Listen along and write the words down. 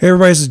Hey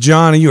everybody, this is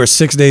John, and you are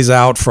 6 days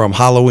out from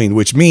Halloween,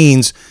 which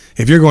means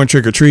if you're going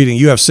trick-or-treating,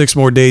 you have 6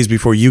 more days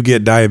before you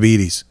get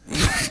diabetes.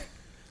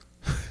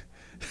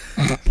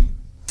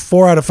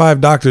 4 out of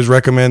 5 doctors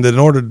recommend that in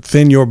order to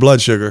thin your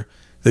blood sugar,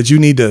 that you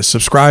need to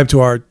subscribe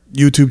to our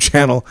YouTube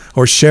channel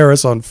or share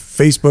us on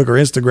Facebook or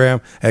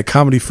Instagram at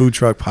Comedy Food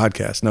Truck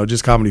Podcast. No,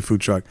 just Comedy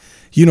Food Truck.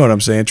 You know what I'm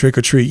saying. Trick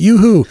or treat.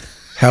 Yoo-hoo.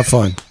 Have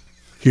fun.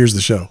 Here's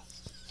the show.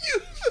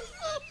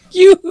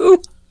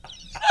 Yoo-hoo.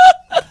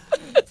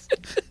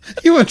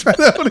 You want to try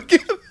that one again?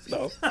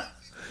 No.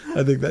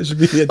 I think that should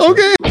be it.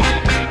 Okay.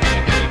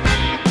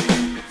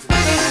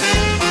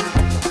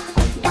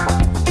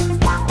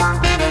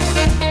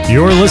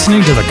 You're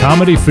listening to the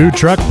Comedy Food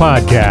Truck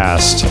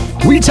Podcast.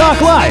 We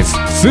talk life,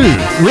 food,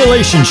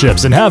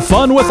 relationships, and have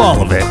fun with all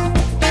of it.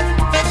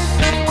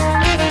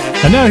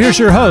 And now here's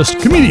your host,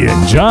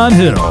 comedian John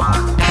Hill.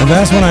 And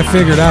that's when I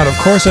figured out, of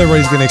course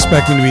everybody's going to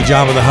expect me to be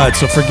Jabba the Hutt,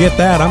 so forget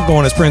that. I'm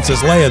going as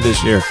Princess Leia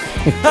this year.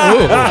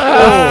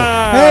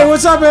 Hey,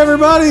 what's up,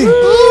 everybody?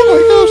 Oh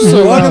my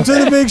gosh. Welcome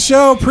to the big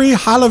show,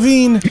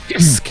 pre-Halloween.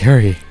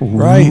 Scary.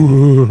 Right.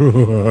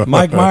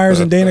 Mike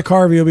Myers and Dana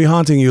Carvey will be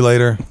haunting you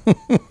later.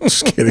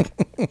 Just kidding.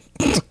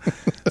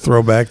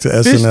 Throwback to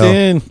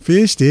SNL.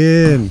 Fished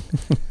in.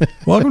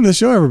 Welcome to the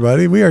show,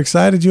 everybody. We are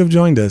excited you have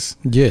joined us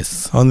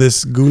Yes. on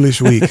this ghoulish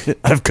week.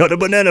 I've cut a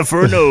banana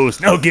for a nose.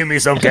 Now give me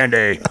some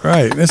candy.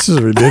 Right. This is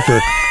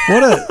ridiculous.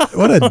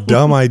 What a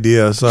dumb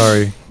idea.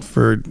 Sorry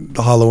for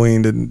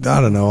Halloween.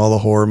 I don't know, all the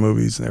horror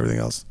movies and everything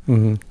else.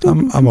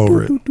 Mm-hmm. I'm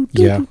over it.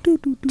 Yeah.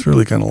 It's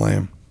really kind of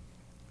lame.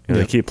 Yeah,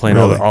 they keep playing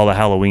Really? all the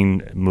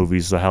Halloween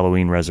movies, the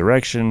Halloween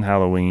Resurrection,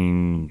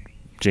 Halloween.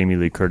 Jamie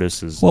Lee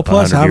Curtis is Well,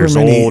 plus 100 however years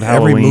many, old.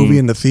 every Halloween. movie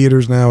in the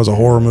theaters now is a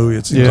horror movie,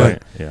 it seems Yeah.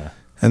 like. Yeah.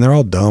 And they're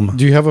all dumb.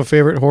 Do you have a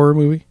favorite horror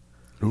movie?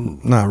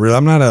 Not really.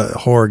 I'm not a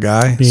horror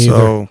guy. Me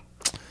So,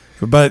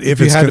 but if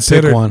you it's had to pick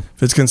considered one.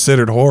 if it's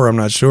considered horror, I'm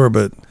not sure.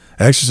 But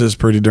Exorcist is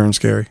pretty darn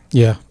scary.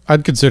 Yeah.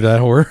 I'd consider that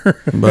horror.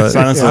 But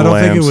Silence of I the don't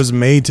think it Lambs. was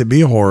made to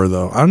be a horror,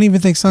 though. I don't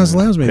even think Silence of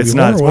the Lambs made to It's be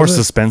not. horror. It's more was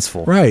it?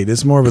 suspenseful. Right.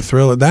 It's more of a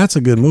thriller. That's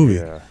a good movie.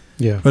 Yeah.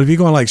 Yeah. But if you're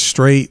going like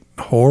straight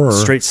horror,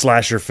 Straight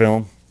slasher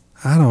film.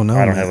 I don't know.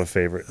 I don't man. have a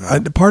favorite.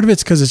 Part of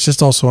it's because it's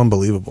just also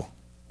unbelievable.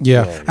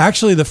 Yeah.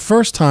 Actually, the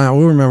first time,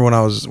 we remember when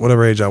I was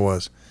whatever age I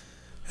was,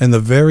 and the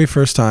very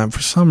first time, for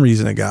some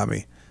reason, it got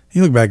me.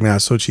 You look back now,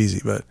 it's so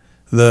cheesy, but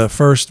the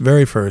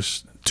very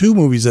first 2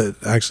 movies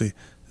that actually,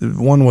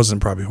 one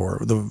wasn't probably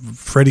horror. The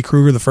Freddy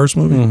Krueger, the first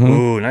movie.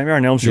 Ooh, Nightmare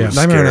on Elm Street. Yeah. Was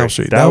Nightmare scary. on Elm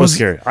Street. That was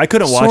scary. I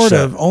couldn't watch sort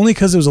that. of, only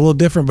because it was a little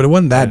different, but it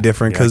wasn't that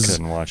different I because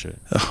couldn't watch it.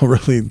 a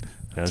really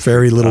That's-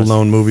 very I little was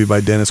known movie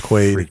by Dennis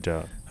Quaid Freaked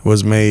out.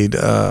 was made,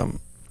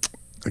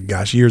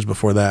 years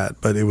before that,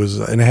 but it was,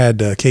 and it had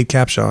Kate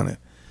Capshaw in it.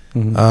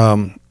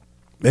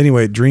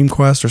 Anyway, Dream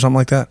Quest or something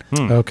like that.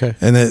 Okay.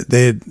 And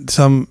they had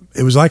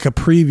it was like a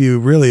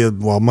preview, really,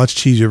 much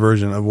cheesier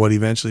version of what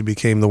eventually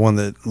became the one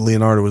that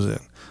Leonardo was in,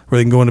 where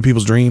they can go into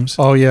people's dreams.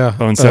 Oh, yeah.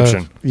 Oh,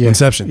 Inception. Yeah.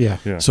 Inception. Yeah.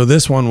 Yeah. So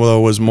this one,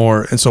 though, was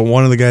more, and so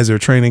one of the guys they were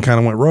training kind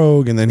of went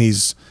rogue, and then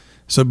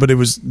but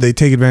they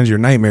take advantage of your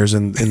nightmares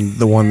in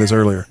the one that's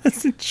earlier.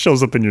 It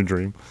shows up in your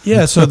dream.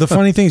 Yeah, so the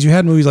funny thing is you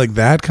had movies like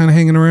that kind of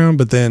hanging around,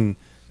 but then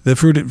the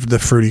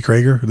Freddy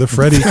Krueger.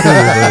 Freddy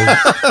Krueger,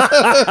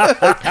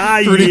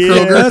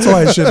 that's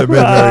why I shouldn't have been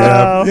very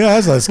happy. Yeah,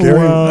 that's not scary.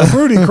 Wow.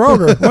 Fruity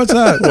Kroger, what's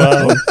that?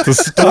 The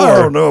store.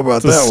 I don't know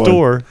about the that one.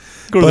 store.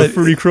 Go to But the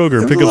Fruity Kroger,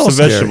 it was pick a up little some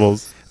scary.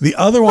 vegetables. The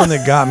other one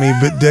that got me,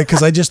 but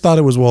because I just thought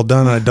it was well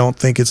done, and I don't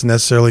think it's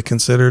necessarily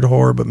considered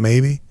horror, but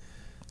maybe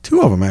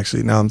 2 of them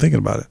actually. Now I'm thinking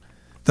about it,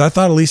 that I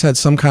thought at least had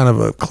some kind of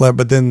a clever,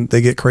 but then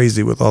they get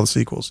crazy with all the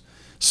sequels.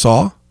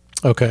 Saw,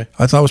 Okay.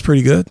 I thought was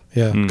pretty good.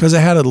 Yeah. Because it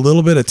had a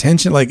little bit of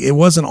tension. Like it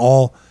wasn't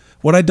all.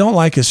 What I don't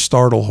like is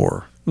startle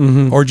horror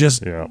or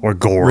just Yeah. Or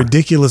gore.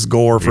 ridiculous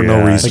gore for no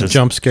Yeah, reason. Like just-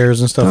 jump scares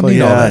and stuff I like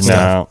need all that. that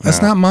stuff.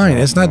 That's not mine.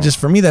 It's not just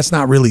for me. That's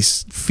not really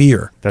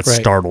fear. That's Right.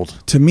 startled.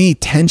 To me,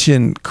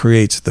 tension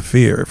creates the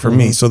fear for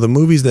me. So the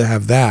movies that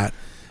have that,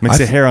 Makes I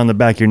the th- hair on the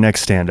back of your neck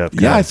stand up.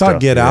 yeah, I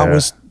thought Get Out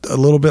was a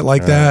little bit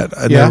like that.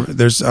 I Yeah. never,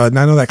 there's I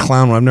know that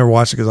clown one. I've never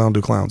watched it because I don't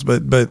do clowns.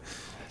 But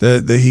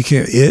the he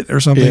can't or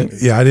something.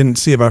 It. Yeah, I didn't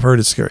see it, but I've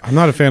heard it's scary. I'm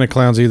not a fan of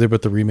clowns either,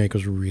 but the remake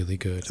was really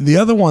good. The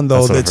other one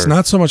though, That's what I've that's heard.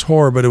 not so much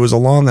horror, but it was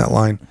along that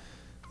line.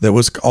 That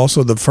was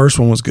also the first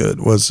one was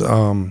good. Was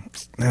man,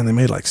 they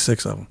made like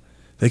 6 of them.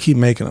 They keep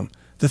making them.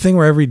 The thing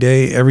where every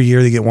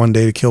year they get one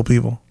day to kill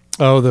people.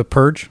 Oh, The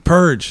Purge?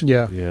 Purge.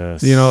 Yeah.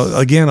 Yes. You know,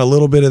 again, a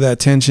little bit of that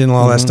tension and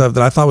all that stuff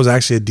that I thought was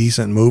actually a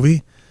decent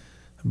movie.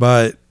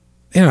 But,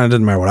 you know, it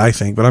doesn't matter what I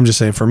think. But I'm just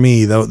saying, for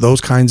me,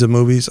 those kinds of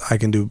movies, I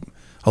can do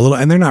a little,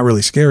 and they're not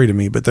really scary to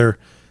me, but they're,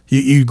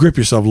 you grip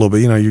yourself a little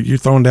bit. You know, you're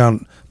throwing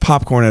down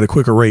popcorn at a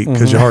quicker rate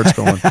because your heart's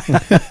going,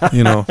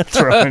 you know.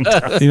 Throwing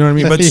down. You know what I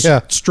mean? But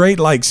Yeah. straight,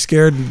 like,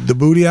 scared the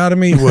booty out of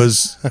me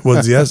was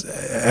yes,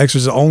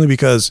 Exorcist, only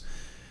because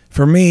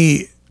for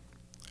me,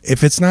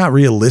 if it's not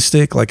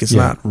realistic, like it's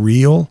not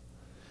real,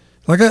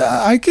 like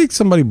I get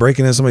somebody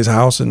breaking into somebody's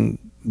house and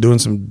doing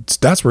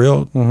that's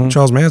real.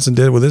 Charles Manson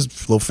did it with his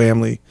little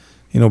family,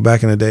 you know,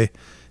 back in the day.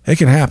 It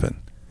can happen.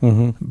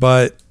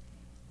 But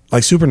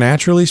like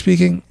supernaturally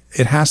speaking,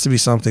 it has to be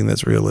something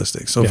that's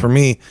realistic. So for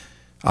me,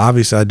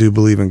 obviously, I do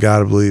believe in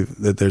God. I believe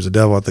that there's a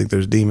devil. I think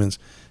there's demons.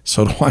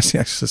 So to watch The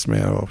Exorcist,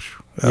 man,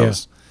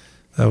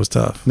 that was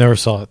tough. Never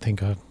saw it, thank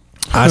God.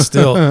 I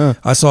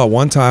saw it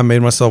one time,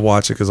 made myself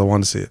watch it because I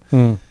wanted to see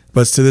it.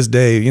 But to this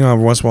day, you know,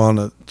 every once in a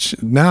while,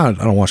 now I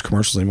don't watch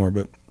commercials anymore,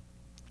 but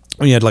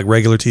when you had like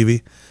regular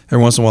TV, every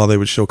once in a while they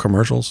would show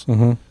commercials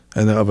and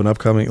of an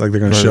upcoming, like they're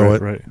going to show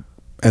it. Right.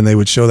 And they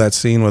would show that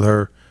scene with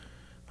her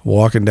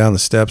walking down the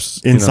steps.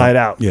 Inside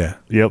Out. Yeah.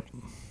 Yep.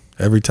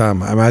 Every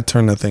time. I mean, I'd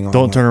turn that thing on.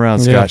 Don't turn around,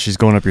 Scott. Yeah. She's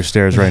going up your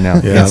stairs right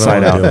now. Yeah, Inside I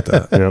don't Out. want to deal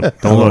with that. Yep.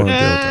 Don't Don't want look. to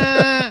deal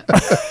with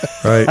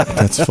that. Right?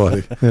 That's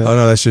funny. Oh,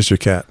 no, that's just your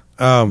cat.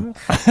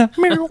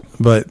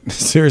 But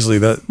seriously,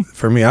 that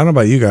for me, I don't know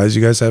about you guys.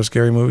 You guys have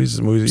scary movies?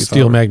 Movies that you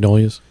Steel thought were-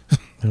 Magnolias.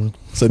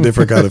 It's a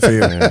different kind of fear.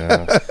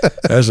 Yeah.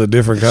 That's a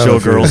different kind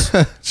of fear.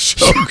 Showgirls.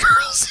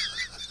 Showgirls.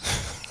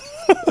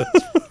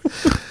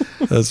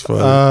 That's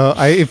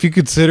funny. If you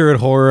consider it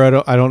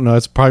horror, I don't know.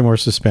 It's probably more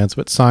suspense,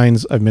 but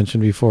Signs I've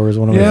mentioned before is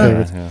one of my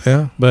favorites.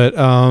 Yeah. But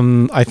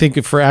I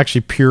think for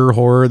actually pure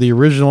horror, the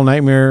original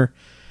Nightmare,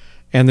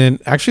 and then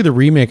actually the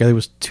remake, I think it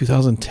was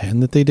 2010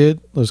 that they did.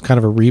 It was kind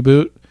of a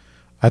reboot.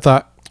 I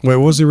thought Wait,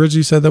 what was the original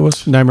you said that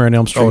was? Nightmare on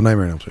Elm Street. Oh,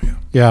 Nightmare on Elm Street. Yeah.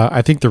 Yeah,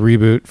 I think the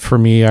reboot for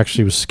me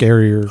actually was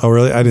scarier. Oh,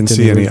 really? I didn't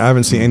see Didn't any. even- I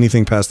haven't seen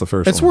anything past the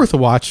first It's one. worth a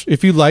watch.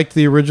 If you liked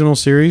the original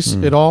series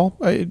at all,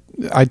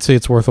 I'd say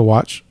it's worth a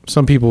watch.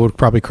 Some people would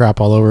probably crap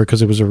all over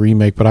because it was a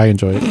remake, but I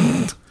enjoy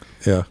it.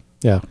 Yeah.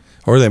 Yeah.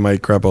 Or they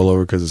might crap all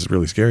over because it's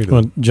really scary to them.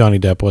 Well, Johnny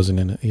Depp wasn't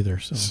in it either.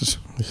 So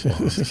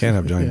You can't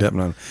have Johnny Depp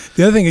on.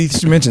 The other thing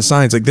you mentioned,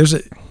 Signs, like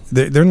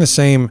they're in the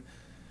same.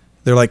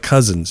 They're like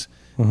cousins,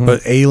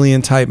 but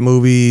alien type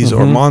movies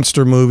or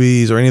monster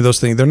movies or any of those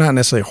things. They're not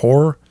necessarily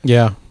horror,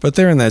 yeah, but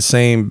they're in that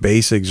same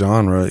basic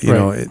genre. You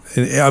Right.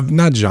 know,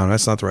 not genre.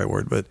 That's not the right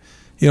word, but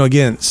you know,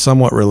 again,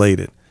 somewhat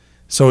related.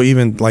 So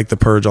even like The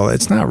Purge, all that,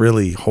 it's not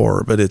really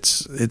horror, but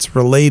it's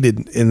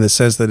related in the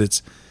sense that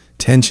it's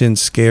tension,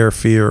 scare,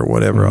 fear, or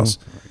whatever else.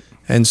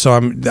 And so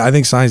I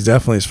think Signs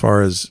definitely, as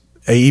far as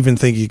I even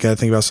think you got to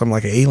think about something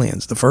like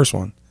Aliens. The first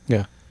one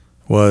yeah,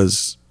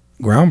 was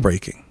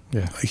groundbreaking.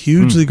 yeah. Like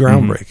hugely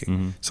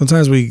groundbreaking.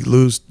 Sometimes we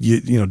lose,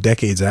 you know,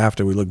 decades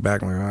after we look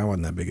back and we're like, oh, it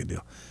wasn't that big a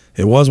deal.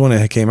 It was when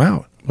it came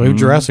out. Well, even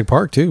Jurassic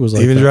Park too was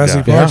like Even that.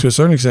 Jurassic Yeah. Park to a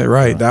certain extent,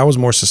 right? That was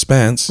more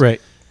suspense,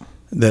 right?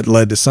 that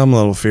led to some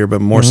level of fear,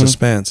 but more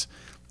suspense.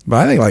 But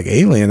I think like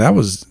Alien, that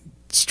was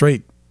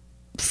straight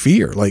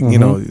fear. Like you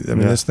know, I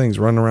mean, this thing's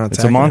running around. It's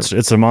a attacking monster.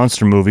 It's a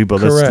monster movie,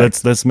 but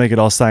Correct. let's make it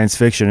all science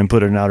fiction and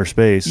put it in outer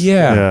space.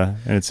 Yeah.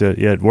 And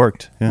it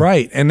worked. Yeah.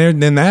 Right, and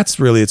then that's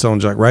really its own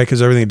junk, right?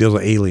 Because everything deals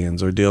with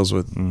aliens or deals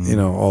with you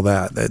know all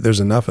that. There's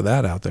enough of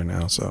that out there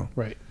now, so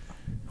Right.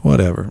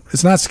 whatever.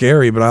 It's not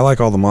scary, but I like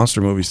all the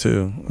monster movies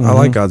too. I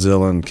like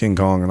Godzilla and King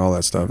Kong and all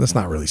that stuff. That's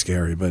not really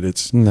scary, but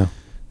it's No.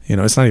 you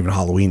know it's not even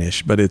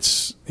Halloweenish, but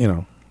it's you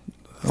know.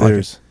 I like it.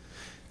 There's-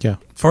 Yeah.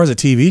 As far as a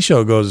TV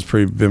show goes,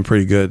 it's been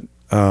pretty good.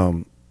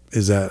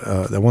 Is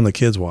that one the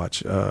kids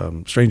watch?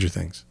 Stranger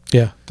Things.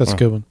 Yeah, that's a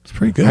good one. It's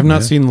pretty good. I've not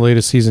man. seen the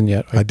latest season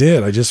yet. I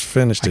did. I just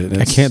finished it. and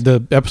I it's- can't.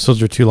 The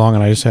episodes are too long,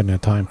 and I just hadn't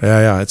had time.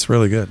 Yeah, it's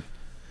really good.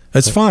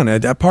 It's fun.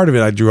 Part of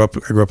it, I grew up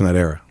in that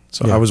era,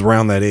 so Yeah. I was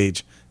around that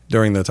age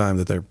during the time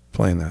that they're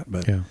playing that.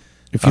 But Yeah.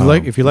 If you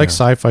like yeah.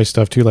 sci-fi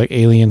stuff too, like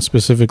Alien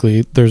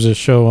specifically, there's a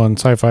show on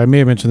Sci-Fi. I may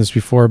have mentioned this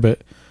before,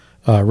 but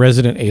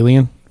Resident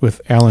Alien with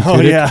Alan Oh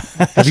Tudyk. yeah.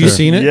 Have you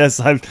seen it? Yes,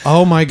 I've.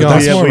 Oh my But god,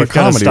 that's more of a we've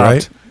kinda comedy, stopped.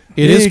 right?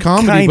 it is Eh,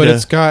 comedy, but kinda.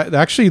 it's got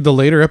actually the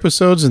later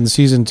episodes in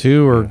season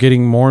 2 are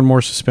getting more and more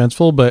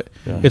suspenseful, but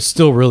it's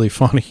still really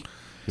funny.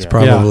 It's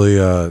probably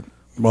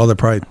well, they're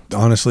probably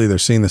honestly they're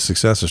seeing the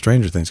success of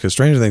Stranger Things because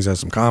Stranger Things has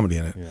some comedy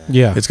in it.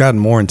 Yeah, It's gotten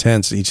more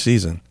intense each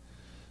season.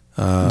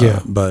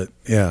 But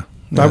yeah,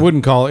 I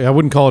wouldn't call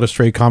it a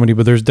straight comedy,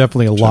 but there's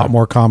definitely a lot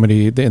more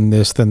comedy in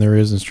this than there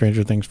is in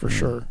Stranger Things for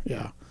sure.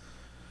 Yeah,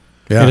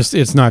 Yeah, And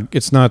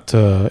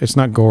it's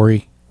not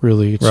gory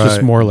really. It's just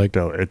Right. more like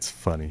No, it's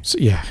funny. it's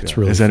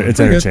really It's funny. it's Pretty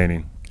good.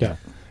 entertaining. Yeah.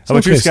 How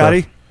about you, okay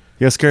Scotty? stuff.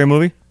 You got a scary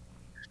movie?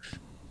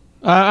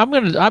 I'm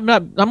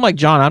like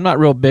John. I'm not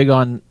real big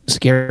on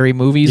scary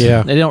movies.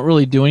 Yeah. They don't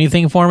really do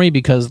anything for me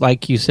because,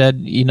 like you said,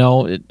 you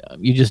know,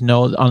 you just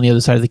know on the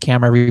other side of the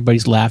camera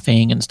everybody's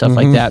laughing and stuff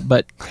like that.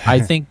 But I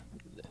think,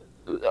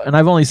 and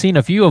I've only seen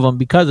a few of them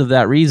because of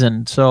that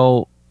reason.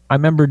 So I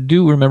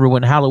do remember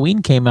when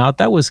Halloween came out.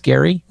 That was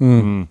scary.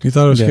 You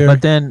thought it was Yeah. scary?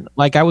 But then,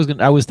 like I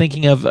was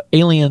thinking of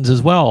Aliens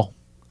as well.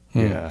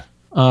 Yeah.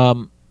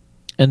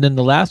 And then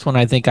the last one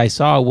I think I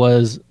saw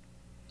was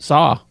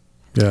Saw.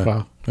 Yeah.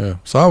 Wow. Yeah.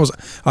 So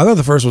I thought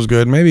the first was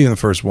good, maybe even the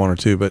first one or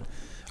two, but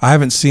I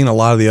haven't seen a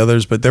lot of the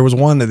others. But there was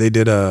one that they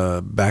did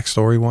a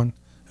backstory one.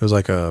 It was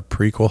like a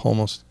prequel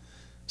almost.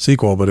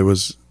 Sequel, but it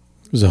was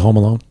Was it Home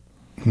Alone?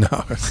 no.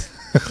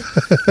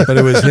 But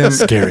it was him.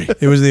 Scary.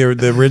 It was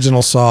the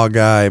original Saw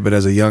guy, but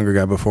as a younger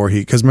guy before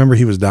because remember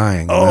he was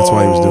dying. And that's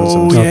why he was doing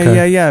some Oh, stuff. yeah,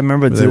 Okay. yeah. I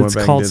remember But they went it's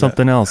back and called did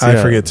something that. else. I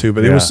yeah. forget too,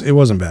 but Yeah. it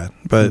wasn't bad.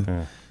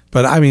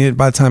 But I mean,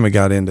 by the time it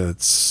got into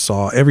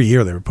Saw, every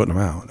year they were putting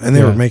them out, and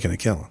they were making a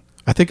killing.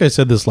 I think I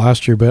said this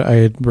last year, but I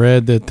had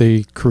read that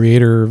the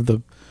creator,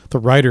 the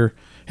writer,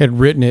 had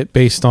written it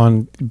based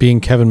on being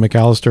Kevin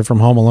McAllister from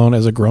Home Alone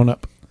as a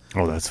grown-up.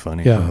 Oh, that's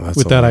funny. Yeah, that's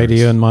with that hilarious.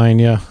 idea in mind.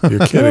 Yeah,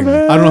 You're kidding me.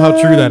 I don't know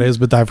how true that is,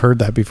 but I've heard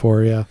that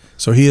before. Yeah,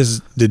 So he has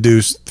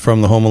deduced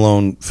from the Home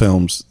Alone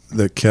films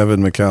that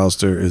Kevin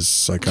McAllister is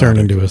psychotic. turned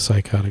into a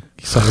psychotic.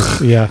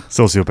 Yeah,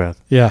 Sociopath.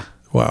 yeah.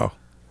 Wow.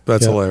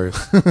 That's Yeah.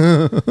 hilarious.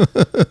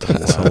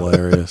 That's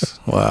hilarious.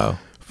 Wow.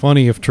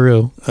 Funny if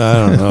true. I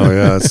don't know.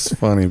 Yeah, it's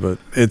funny, but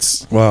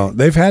it's, well,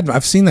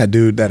 I've seen that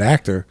dude, that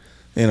actor,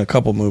 in a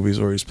couple movies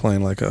where he's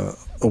playing like a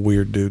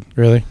weird dude.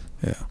 Really?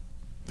 Yeah.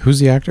 Who's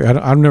the actor?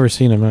 I've never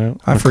seen him.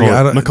 I forget.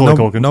 I don't, Macaulay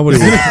Culkin. Nobody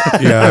would,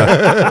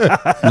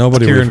 yeah.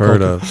 Nobody Kieran we've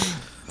heard Culkin.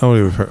 of.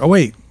 Nobody we've heard. Oh,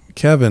 wait.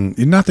 Kevin,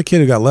 you're not the kid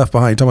who got left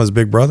behind. You're talking about his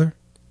big brother?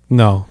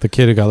 No, the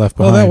kid who got left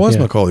Oh, behind. that was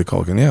yeah. Macaulay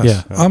Culkin, yes.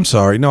 Yeah. I'm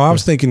sorry. No, I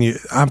was thinking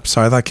I'm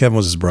sorry. I thought Kevin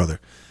was his brother.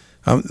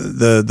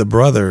 The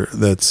brother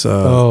that's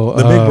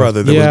the big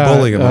brother that was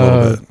bullying him a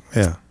little bit.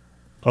 Yeah.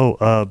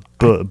 Oh,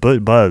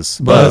 Buzz.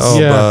 Buzz, Oh,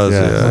 yeah. Buzz. Yeah.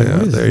 Yeah, Like, yeah.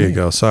 what is There his you name?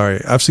 go.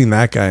 Sorry. I've seen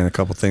that guy in a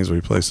couple things where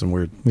he plays some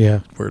weird Yeah.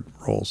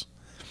 roles.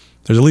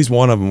 There's at least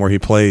one of them where he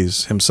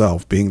plays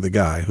himself being the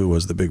guy who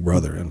was the big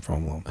brother in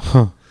Home Alone.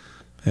 Huh.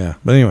 Yeah.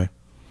 But anyway.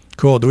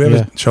 Cool. Do we have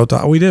Yeah. a show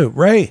time? We do.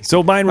 Ray.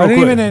 So mine I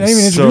real didn't quick.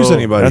 even introduce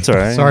anybody. That's all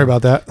right. Sorry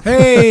about that.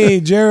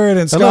 Hey, Jared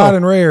and Scott Hello.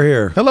 and Ray are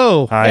here.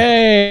 Hello. Hi.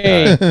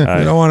 Hey. Hi.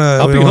 We don't want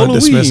Happy to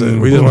dismiss it.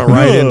 Halloween. We just went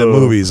right into Whoa.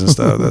 movies and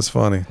stuff. That's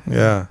funny.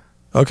 Yeah.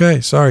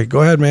 Okay. Sorry.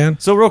 Go ahead, man.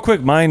 So real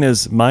quick, mine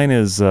is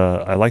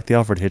I like the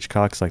Alfred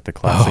Hitchcock's, like the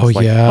classics, Oh,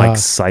 like, yeah. like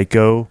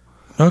Psycho.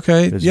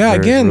 Okay. It's Yeah.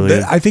 very- Again,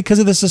 really- I think because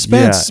of the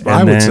suspense, Yeah, I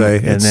and would then- say.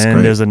 And It's then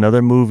great. there's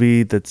another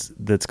movie that's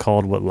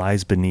called What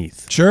Lies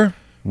Beneath Sure.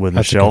 with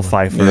That's a Michelle good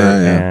one. Pfeiffer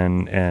Yeah,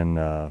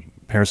 and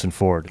Harrison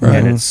Ford, Right.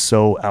 and it's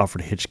so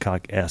Alfred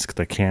Hitchcock-esque,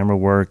 the camera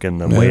work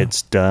and the way Yeah.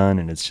 it's done,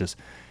 and it's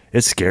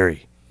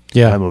scary.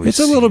 Yeah. That movie. It's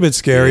a little bit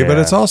scary, but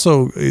Yeah. it's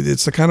also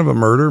it's a kind of a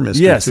murder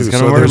mystery. Yes, too. it's kind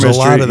So of a murder there's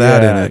mystery. a lot of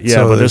that yeah, in it. Yeah,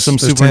 So but there's some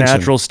tension.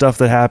 supernatural stuff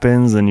that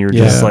happens, and you're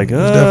Yeah. just like,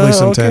 There's definitely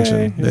some okay.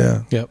 tension. Yeah.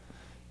 Yep.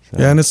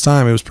 Yeah, and it's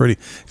time. It was pretty.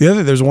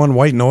 There's one,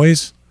 White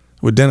Noise,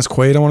 with Dennis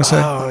Quaid, I want to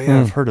say. Oh yeah,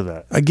 I've heard of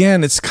that.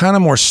 Again, it's kind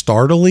of more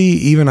startly.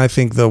 Even I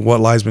think the What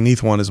Lies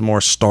Beneath one is more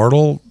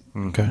startle,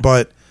 Okay.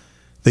 but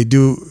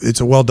it's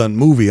a well done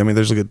movie. I mean,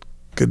 there's a good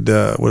what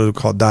do we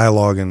call it,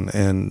 dialogue,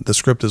 and the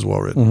script is well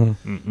written,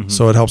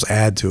 so it helps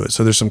add to it.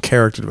 So there's some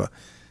character development.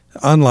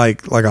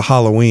 Unlike like a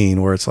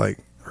Halloween where it's like,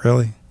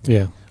 really?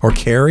 Yeah. Or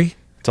Carrie?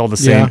 It's all the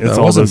same. Yeah. It's That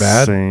all wasn't the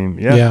bad. same.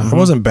 Yeah. Yeah. It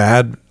wasn't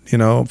bad,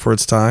 for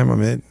its time. I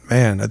mean,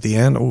 man, at the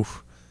end,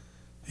 oof.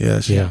 Yeah,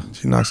 she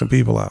knocked some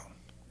people out.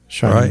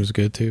 Shining Right. was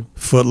good too.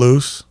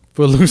 Footloose.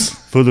 Footloose.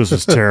 Footloose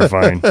was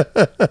terrifying.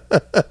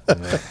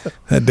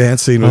 That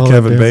dance scene with Oh,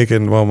 Kevin damn.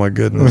 Bacon. Oh my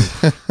goodness.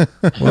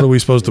 What are we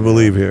supposed to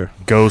believe here?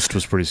 Ghost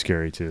was pretty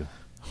scary too.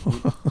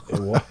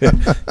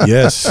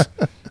 Yes.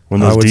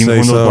 When I those would say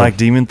when so. those black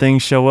demon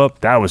things show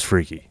up, that was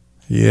freaky.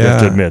 You have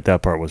to Yeah. admit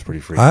that part was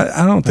pretty freaky.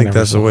 I don't think never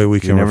that's the saw way we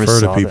You can never refer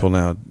to saw people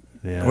now.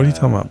 Yeah. What are you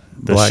talking about?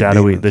 The Black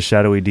shadowy demon. the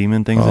shadowy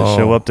demon things that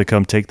show Oh. up to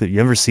come take the. You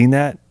ever seen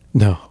that?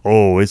 No.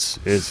 Oh, it's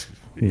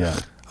yeah.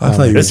 I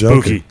thought you were It's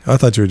joking. spooky. I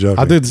thought you were joking.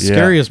 I think the Yeah.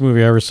 scariest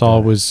movie I ever saw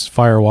was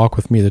Fire Walk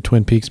with Me, the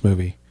Twin Peaks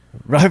movie.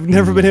 I've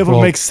never been able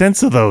Well- to make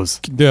sense of those.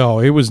 No,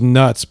 it was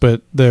nuts.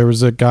 But there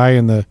was a guy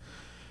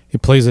he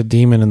plays a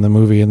demon in the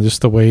movie, and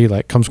just the way he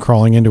like comes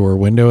crawling into her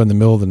window in the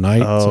middle of the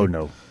night. Oh So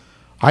no.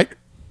 I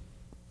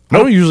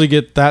don't usually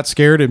get that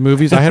scared at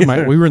movies.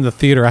 We were in the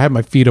theater. I had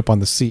my feet up on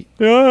the seat.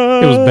 It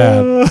was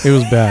bad. It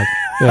was bad.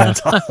 Yeah.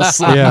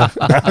 Yeah.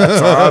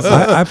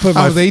 I put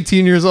I my. was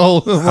 18 years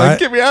old. I'm like,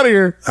 get me out of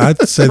here. I'd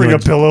say Bring the, a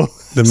pillow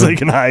the, so you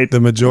can hide. the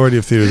majority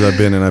of theaters I've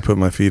been in, I put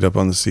my feet up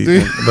on the seat,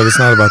 but it's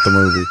not about the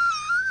movie.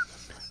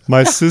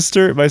 My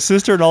sister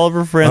and all of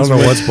her I friends. don't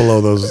know went- what's below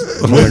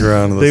those on the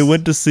ground. They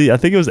went to see. I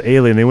think it was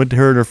Alien. They went to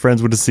her and her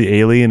friends went to see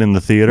Alien in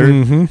the theater,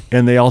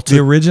 and they all took,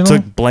 original?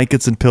 took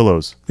blankets and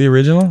pillows. The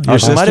original. Your It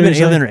might have been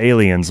sister, Alien or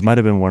Aliens. Might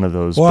have been one of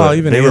those. Well, but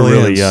even they aliens, were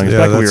really young. It's Yeah,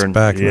 back when that's we were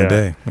back in the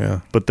day. Yeah.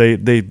 But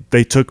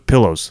they took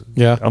pillows.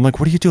 Yeah. I'm like,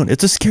 what are you doing?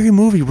 It's a scary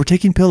movie. We're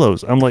taking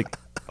pillows. I'm like,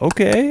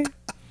 okay.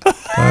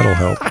 That'll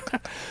help.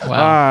 All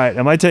right.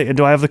 Am I taking?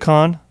 Do I have the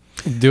con?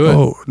 Do it.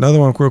 Oh, another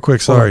one real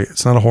quick. Sorry,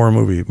 it's not a horror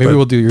movie. Maybe but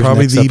we'll do yours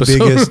probably next the episode.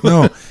 biggest.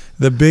 No,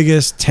 the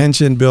biggest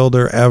tension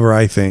builder ever.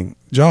 I think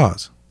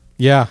Jaws.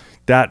 Yeah.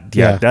 That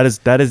Yeah. that is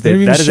They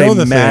didn't even show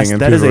the thing,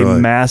 and that is people a were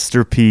like-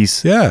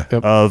 masterpiece. Yeah.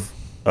 Yep.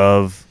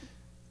 Of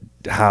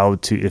how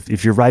to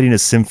if you're writing a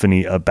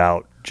symphony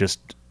about just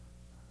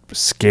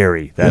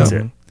scary. That's Yeah.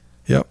 it.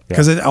 Yep.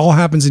 Because it all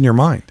happens in your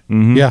mind.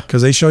 Yeah.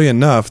 Because they show you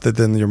enough that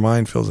then your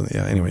mind fills in.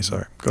 Yeah. Anyway,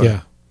 sorry. Go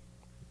ahead.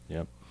 Yeah.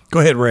 Yep. Go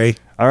ahead, Ray.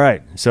 All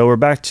right. So we're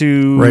back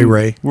to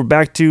Ray. We're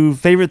back to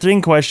favorite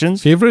thing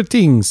questions. Favorite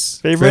things.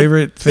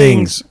 Favorite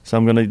things. So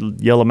I'm gonna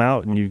yell them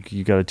out, and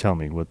you got to tell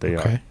me what they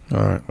Okay. All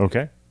right. are.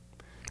 Okay.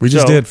 We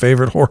just So- did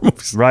favorite horror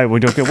movies. Right.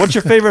 We okay. What's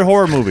your favorite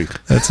horror movie?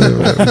 That's it.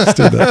 We just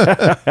did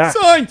that.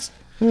 Science.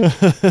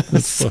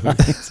 What's your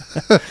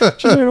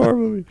favorite horror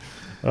movie?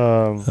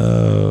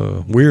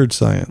 Weird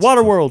Science.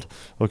 Waterworld.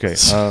 Okay.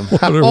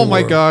 Oh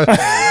my god,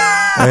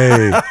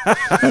 Hey,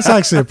 that's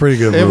actually a pretty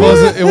good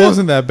movie. it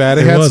wasn't that bad.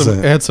 It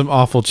wasn't. had some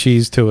awful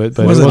cheese to it,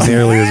 but It wasn't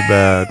nearly as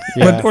bad.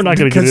 Yeah. But We're not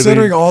going to get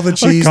considering all the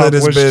cheese that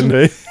has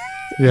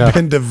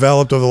been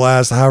developed over the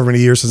last however many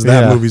years since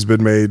that Yeah. movie's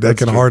been made, that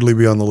can hardly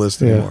be on the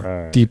list anymore.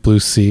 Yeah. Deep Blue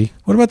Sea.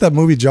 What about that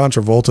movie John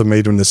Travolta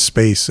made in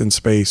space?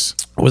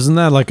 Wasn't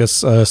that like a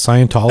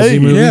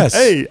Scientology movie? yes.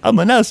 Hey, I'm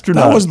an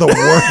astronaut. That was the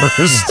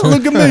worst.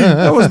 Look at me.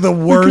 That was the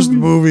worst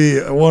movie,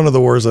 one of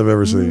the worst I've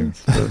ever seen.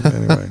 But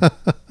anyway.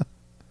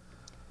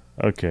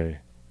 Okay.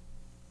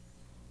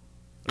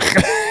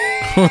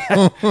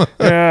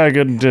 Yeah,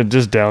 good.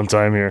 Just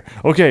downtime here.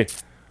 Okay.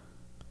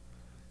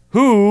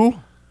 Who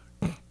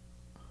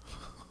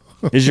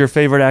is your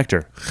favorite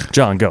actor?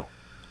 John, go.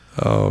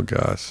 Oh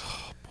gosh.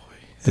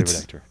 Favorite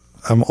actor.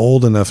 I'm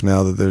old enough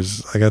now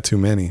that I got too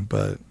many,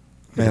 but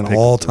man, Pick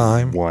all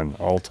time. One,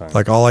 all time.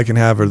 Like all I can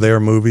have are their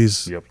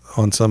movies Yep.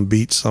 on some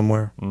beach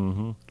somewhere.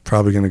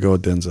 Probably going to go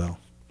with Denzel.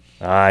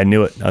 I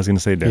knew it. I was going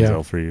to say Denzel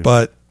Yeah. for you.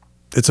 But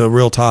it's a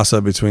real toss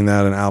up between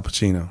that and Al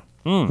Pacino.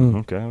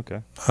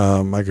 Okay.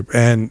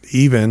 And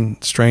even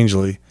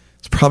strangely,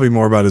 it's probably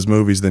more about his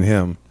movies than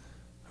him.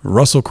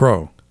 Russell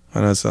Crowe.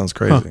 I know that sounds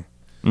crazy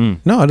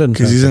No, I didn't.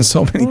 because he's in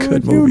so many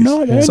good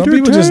movies. Some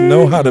people just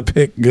know how to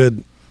pick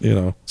good,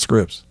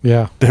 scripts.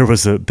 Yeah. There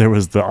was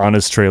the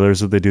honest trailers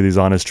that they do, these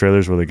honest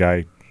trailers where the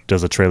guy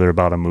does a trailer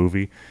about a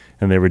movie,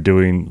 and they were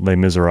doing Les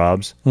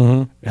Miserables,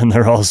 and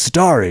they're all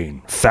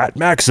starring Fat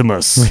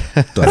Maximus.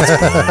 I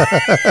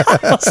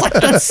was like,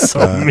 that's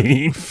so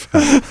mean.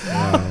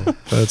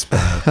 That's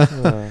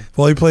bad.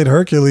 Well, he played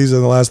Hercules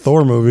in the last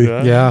Thor movie.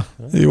 Yeah.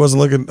 He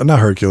wasn't looking, not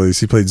Hercules,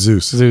 he played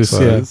Zeus. Zeus,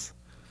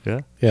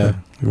 yeah. Yeah.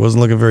 He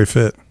wasn't looking very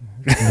fit.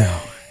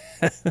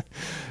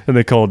 And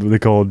they called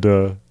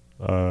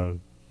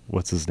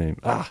what's his name?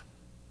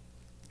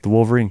 The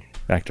Wolverine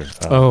actor.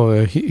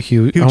 Hugh.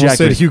 Hugh I almost Jackman.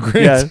 said Hugh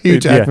Grant. Hugh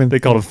Jackman. they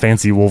called him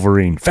Fancy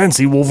Wolverine.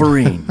 Fancy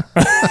Wolverine.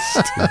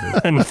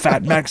 And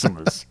Fat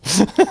Maximus.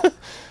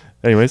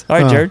 Anyways,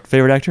 all right, Jared,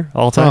 favorite actor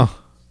all time?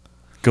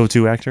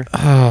 Go-to actor?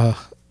 I'm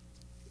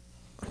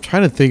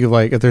trying to think of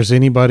if there's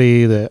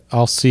anybody that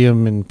I'll see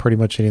them in pretty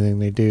much anything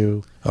they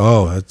do.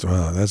 Oh, I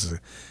didn't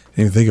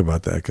even think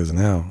about that because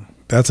now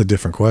that's a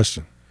different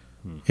question.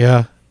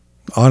 Yeah.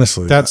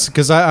 Honestly, That's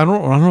because I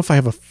don't know if I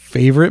have a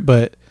favorite,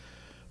 but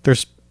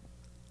there's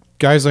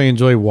guys I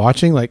enjoy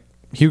watching, like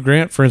Hugh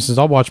Grant, for instance.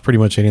 I'll watch pretty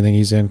much anything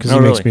he's in because he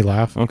makes me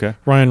laugh. Okay.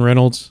 Ryan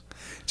Reynolds.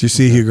 Did you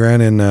see Hugh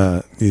Grant in?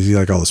 Is he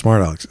like all the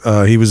smart Alex?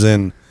 He was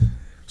in.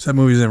 What's that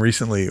movie he's in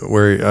recently?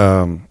 Where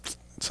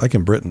it's like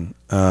in Britain.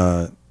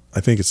 I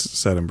think it's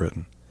set in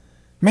Britain.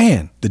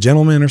 Man, The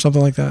Gentleman or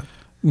something like that.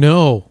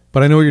 No,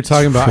 but I know what you're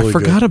talking about. really I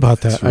forgot good.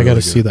 about that. It's I really got to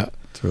good. see that.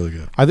 It's really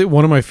good. I think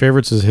one of my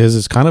favorites is his.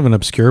 It's kind of an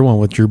obscure one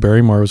with Drew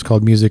Barrymore. It was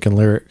called Music and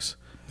Lyrics.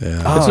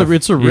 Yeah,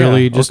 It's a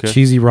really just okay.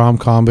 cheesy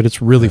rom-com, but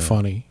it's really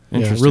funny. Yeah,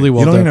 Interesting. really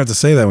well you don't done. even have to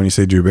say that when you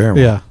say Drew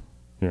Barrymore.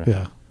 Yeah,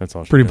 Yeah. That's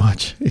all. pretty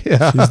much.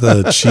 Yeah, She's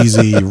the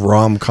cheesy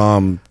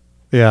rom-com.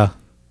 yeah.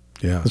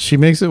 Yeah, She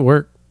makes it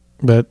work.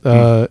 But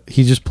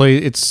he just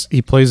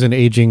he plays an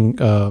aging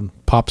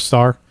pop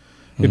star.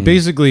 It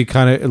basically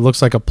it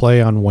looks like a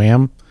play on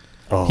Wham.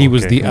 Oh, He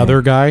was the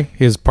other guy.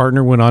 His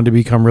partner went on to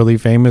become really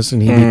famous, and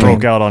he became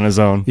broke out on his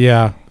own.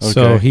 Yeah,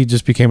 so Okay. he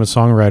just became a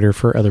songwriter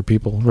for other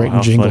people, writing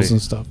how jingles funny.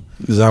 and stuff.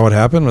 is that what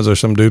happened? Was there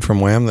some dude from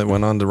Wham that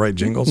went on to write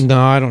jingles? No,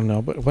 I don't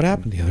know. But what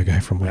happened to the other guy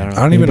from Wham? I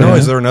don't even know.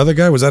 Is there another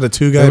guy? Was that a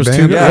two-guy There was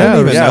band? two- I yeah,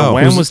 don't even Yeah, know.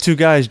 Wham was two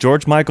guys.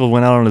 George Michael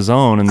went out on his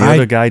own, and the I-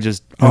 other guy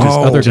just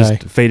other guy.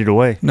 faded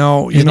away.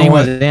 No, you His know name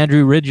what? was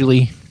Andrew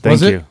Ridgely. Thank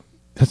Was it? you.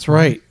 That's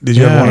right. Did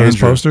you have one of his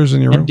Andrew. posters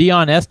in your room? And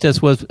Dion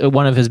Estes was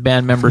one of his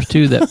band members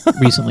too that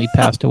recently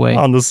passed away.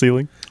 On the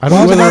ceiling. I Well, I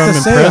don't was know whether about I'm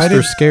to say, I impressed or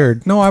didn't-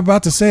 scared. No, I'm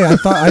about to say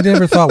I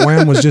never thought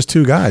Wham was just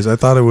two guys. I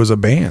thought it was a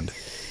band.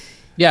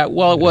 Yeah,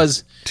 well, it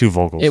was Two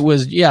vocals.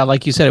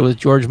 like you said, it was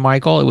George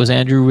Michael, it was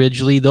Andrew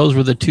Ridgely. Those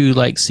were the two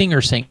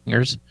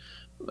singers.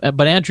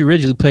 But Andrew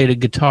Ridgely played a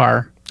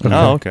guitar,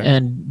 Oh, okay.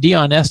 and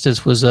Dion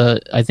Estes was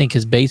I think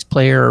his bass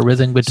player or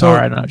rhythm guitar.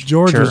 I'm not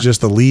George sure. was just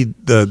the lead,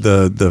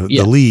 the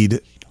Yeah. lead,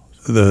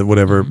 the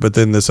whatever. But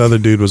then this other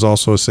dude was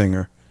also a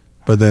singer,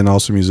 but then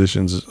also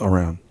musicians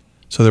around.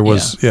 So there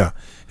was it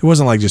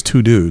wasn't like just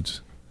two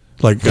dudes,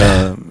 like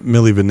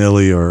Milli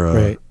Vanilli or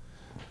Right.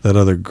 that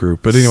other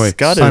group. But anyway,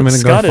 Simon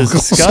and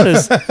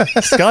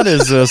Garfunkel. Scott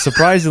is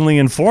surprisingly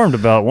informed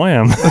about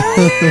Wham.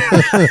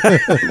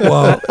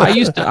 well,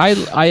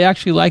 I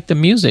actually like the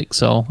music,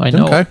 so I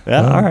know. Okay.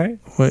 Yeah, all right.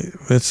 wait,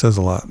 it says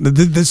a lot.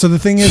 So the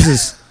thing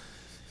is.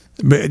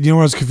 But you know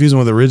what I was confusing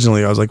with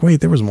originally? I was like,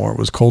 wait, there was more. It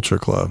was Culture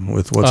Club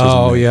with what's his name?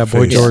 Oh, yeah,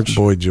 Boy Face. George.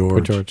 Boy George.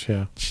 Boy George,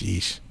 yeah.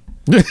 Sheesh.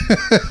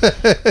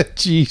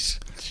 Jeez.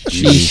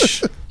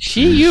 Sheesh.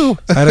 You.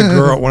 I had a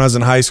girl when I was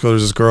in high school. There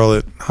was this girl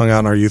that hung out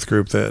in our youth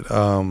group that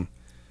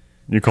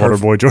You called her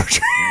Boy George.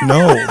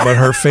 no, but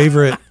her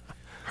favorite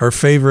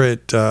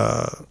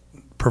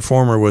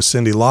performer was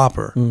Cyndi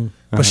Lauper.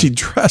 But she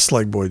dressed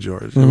like Boy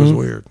George. It was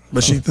weird.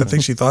 But I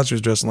think she thought she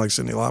was dressing like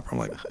Cyndi Lauper. I'm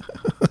like,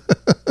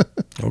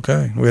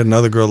 Okay. We had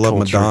another girl love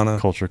Madonna.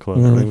 Culture Club.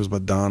 I think it was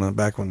Madonna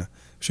back when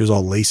she was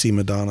all lacy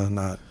Madonna,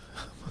 not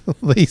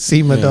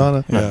Lacy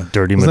Madonna. yeah.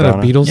 Dirty Isn't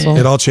Madonna. that a Beatles song?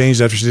 It all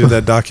changed after she did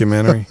that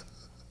documentary.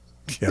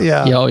 Yeah.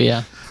 Yeah. Yeah, oh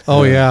yeah.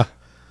 Oh yeah.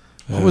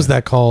 What was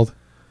that called?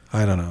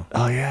 I don't know.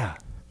 Oh yeah.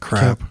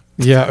 Crap.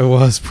 Yeah, it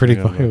was pretty.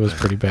 Yeah, It was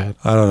pretty bad.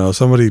 I don't know.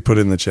 Somebody put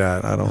it in the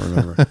chat. I don't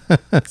remember.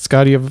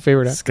 Scott, do you have a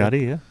favorite actor? Scotty,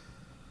 yeah.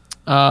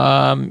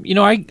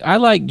 I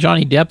like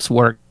Johnny Depp's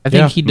work. I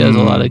think Yeah. he does a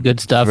lot of good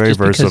stuff Very just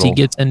because he versatile.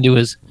 gets into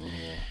his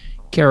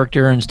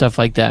character and stuff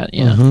like that.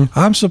 Yeah. Mm-hmm.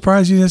 I'm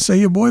surprised you didn't say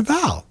your boy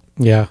Val.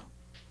 Yeah.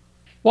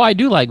 Well, I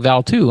do like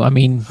Val too. I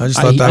mean, I just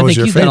thought that I was think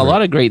your he's done a favorite.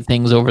 lot of great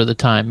things over the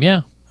time.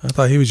 Yeah. I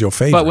thought he was your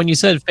favorite. But when you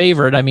said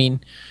favorite, I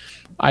mean,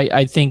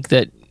 I think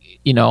that,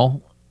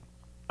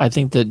 I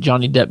think that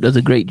Johnny Depp does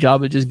a great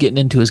job of just getting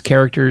into his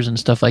characters and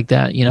stuff like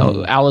that.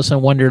 Alice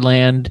in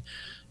Wonderland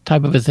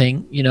type of a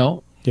thing,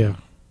 Yeah.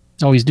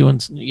 always doing,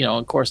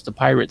 of course, the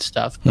pirate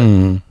stuff.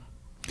 But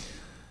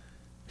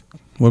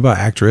What about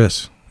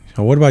actress?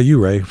 What about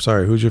you, Ray?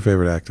 Sorry, who's your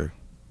favorite actor?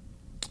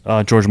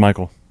 George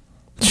Michael.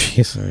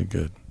 Jeez. Very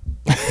good.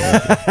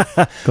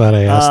 Glad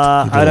I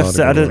asked. did a I'd have lot to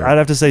say, of good work. I'd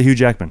have to say Hugh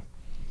Jackman.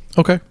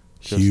 Okay.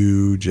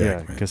 Hugh Yeah,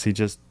 Jackman. because he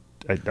just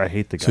I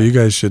hate the guy. So you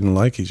guys shouldn't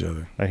like each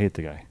other. I hate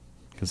the guy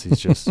because he's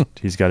just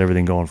he's got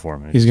everything going for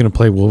him. He's gonna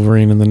play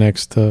Wolverine in the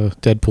next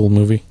Deadpool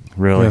movie.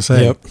 Really, Yeah,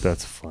 say- Yep.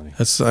 that's funny.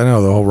 That's I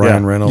know the whole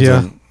Ryan Yeah. Reynolds.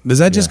 Yeah. Does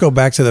that just Yeah. go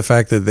back to the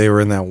fact that they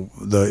were in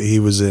he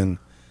was in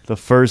The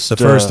first the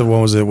first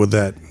one was it with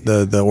that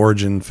the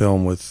origin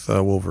film with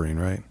Wolverine,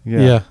 right?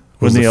 Yeah.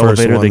 When Was the the first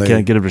elevator, one they they-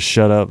 can't get him to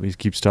shut up. He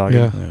keeps talking.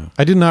 Yeah. Yeah.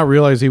 I did not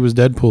realize he was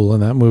Deadpool in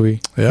that movie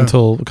Yeah.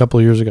 until a couple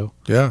of years ago.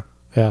 Yeah.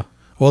 Yeah.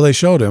 Well, they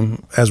showed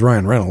him as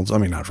Ryan Reynolds. I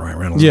mean, not Ryan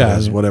Reynolds. Yeah. But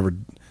as whatever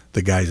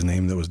the guy's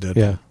name that was dead.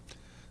 Yeah.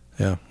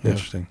 Yeah.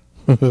 Interesting.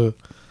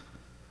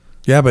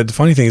 Yeah, but the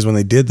funny thing is when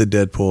they did the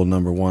Deadpool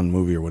 #1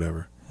 movie or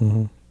whatever,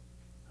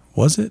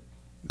 was it?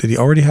 Did he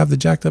already have the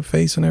jacked up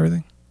face and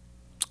everything,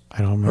 I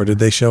don't remember. or did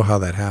they show how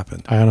that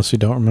happened? I honestly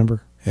don't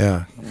remember.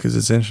 Yeah, because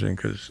it's interesting.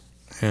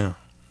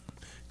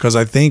 Because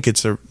I think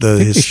it's I think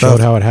they his showed stuff.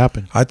 how it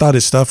happened. I thought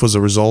his stuff was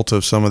a result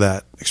of some of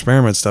that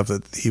experiment stuff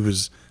that he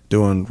was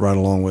doing right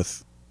along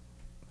with,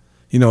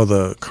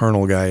 the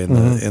Colonel guy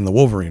in the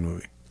Wolverine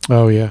movie.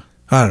 Oh yeah.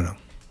 I don't know.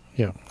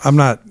 Yeah. I'm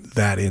not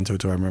that into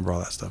it to remember all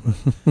that stuff.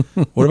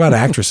 What about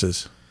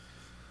actresses?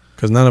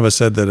 Because none of us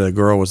said that a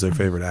girl was their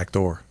favorite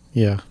actor.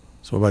 Yeah.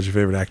 So what about your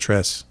favorite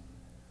actress?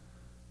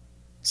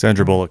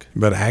 Sandra Bullock.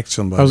 You better act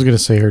somebody. I was gonna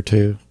say her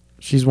too.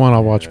 She's one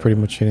I'll watch pretty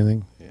much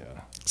anything.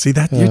 See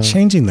that you're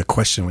changing the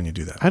question when you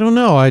do that. I don't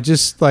know. I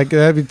just like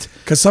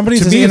Because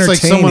somebody's to me, it's entertaining. like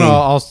someone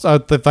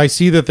I'll if I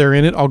see that they're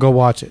in it, I'll go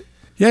watch it.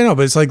 Yeah, no,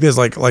 but it's like this.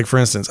 Like for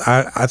instance,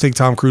 I think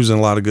Tom Cruise in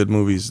a lot of good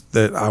movies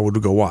that I would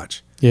go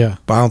watch, Yeah.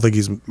 but I don't think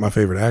he's my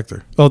favorite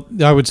actor. Well,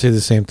 I would say the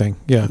same thing.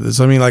 Yeah.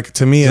 So I mean, like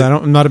to me,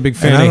 I'm not a big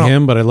and fan I of don't-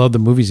 him, but I love the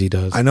movies he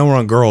does. I know we're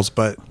on girls,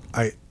 but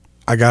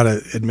I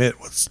gotta admit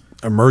what's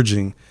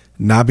emerging,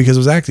 not because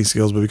of his acting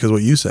skills, but because of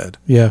what you said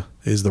Yeah.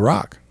 is The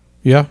Rock.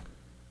 Yeah.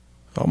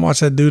 I'll watch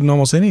that dude in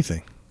almost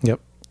anything. Yep.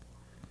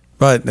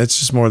 But it's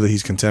just more that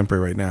he's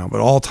contemporary right now. But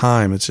all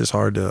time, it's just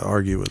hard to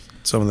argue with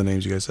some of the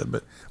names you guys said.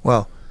 But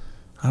well,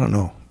 I don't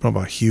know. What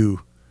about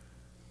Hugh?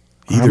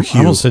 Either I Hugh.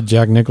 almost said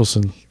Jack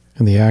Nicholson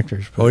in The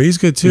Actors. But Oh, he's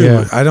good too.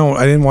 Yeah. I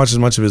didn't watch as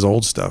much of his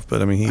old stuff,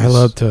 but I mean, I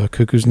loved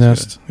Cuckoo's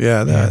Nest.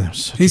 Yeah, Man, that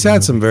was such he's a good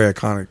had some very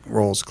iconic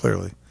roles.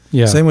 Clearly,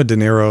 Yeah. Same with De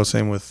Niro.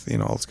 Same with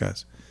all those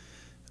guys.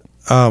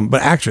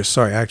 But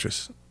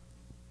actress.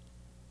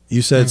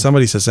 You said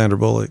somebody said Sandra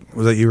Bullock.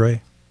 Was that you,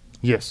 Ray?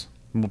 Yes.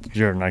 Well,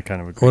 Jared and I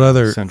kind of agree. What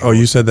other? Sandra Oh, you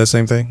Bullock. said that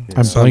same thing.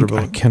 I'm Sandra blank.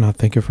 I Bullock. cannot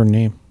think of her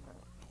name.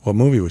 What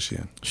movie was she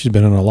in? She's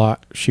been in a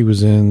lot. She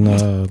was in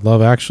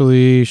Love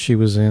Actually. She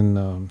was in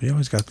You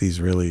always got these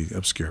really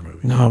obscure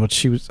movies. no, but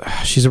she's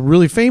a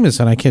really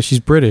famous, and I can't. She's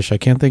British. I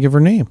can't think of her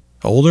name.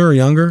 Older or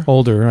younger?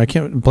 Older. I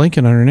can't blanking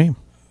on her name.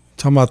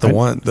 Talking about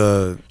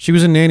the She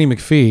was in Nanny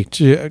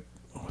McPhee.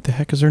 What the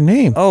heck is her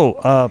name? Oh,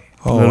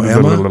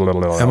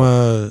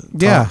 Emma.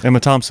 Yeah. Emma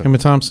Thompson. Emma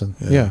Thompson.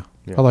 Yeah.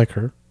 Yeah. I like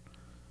her.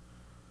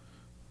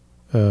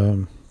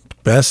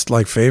 Best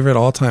favorite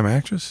all time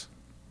actress.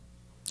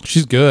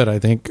 She's good. I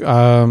think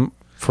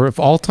for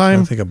all I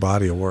time, think a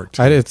body of work.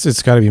 Too.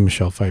 it's got to be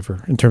Michelle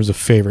Pfeiffer in terms of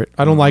favorite.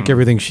 I don't like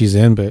everything she's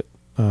in, but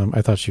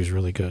I thought she was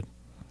really good.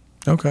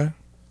 Okay.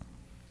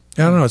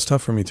 Yeah, I don't know. It's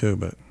tough for me too,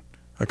 but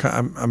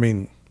I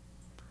mean,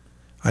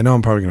 I know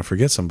I'm probably going to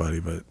forget somebody,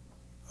 but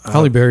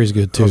Halle Berry's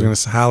good I was too. going to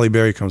say Halle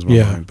Berry comes to my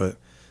Yeah. mind, but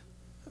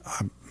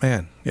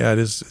man, yeah, it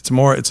is.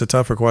 It's a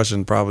tougher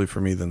question probably for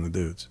me than the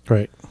dudes.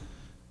 Right.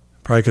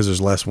 Probably because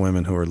there's less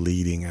women who are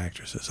leading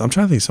actresses. I'm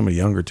trying to think of somebody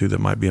younger too that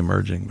might be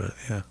emerging, but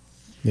yeah.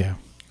 Yeah.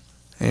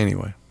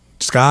 Anyway,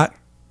 Scott.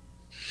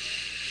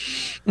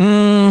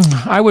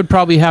 I would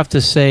probably have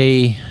to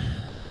say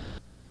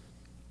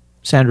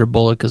Sandra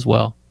Bullock as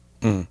well.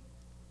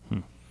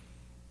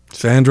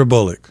 Sandra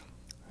Bullock.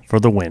 for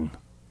the win.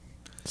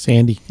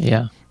 Sandy.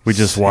 Yeah. We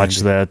just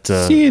watched that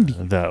Sandy.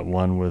 that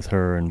one with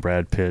her and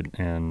Brad Pitt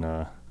and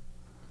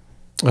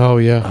Oh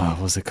yeah.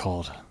 what was it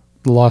called?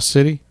 The Lost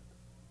City.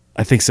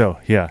 I think so.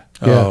 Yeah.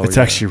 Yeah. It's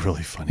actually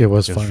really funny. It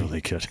was It's funny.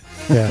 really good.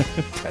 Yeah.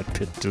 Brad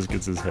Pitt just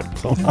gets his head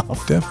blown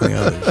off. Definitely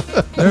others.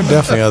 There are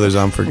definitely others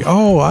I'm forgetting.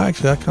 Oh, I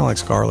kind of like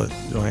Scarlett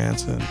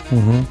Johansson.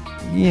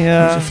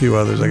 There's a few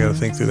others I got to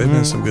think through. They've been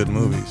in some good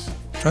movies.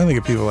 I'm trying to think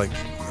of people like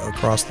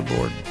across the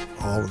board,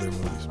 all of their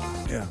movies.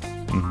 Yeah.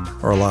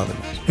 Or a lot of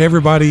them. Hey,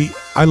 everybody.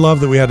 I love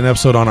that we had an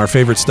episode on our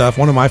favorite stuff.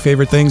 One of my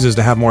favorite things is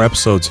to have more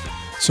episodes.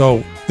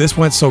 So this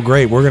went so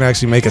great. We're going to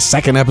actually make a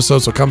second episode.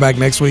 So come back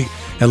next week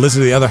and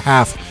listen to the other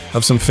half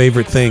of some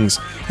favorite things.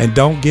 And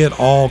don't get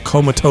all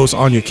comatose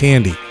on your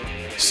candy.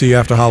 See you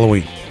after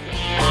Halloween.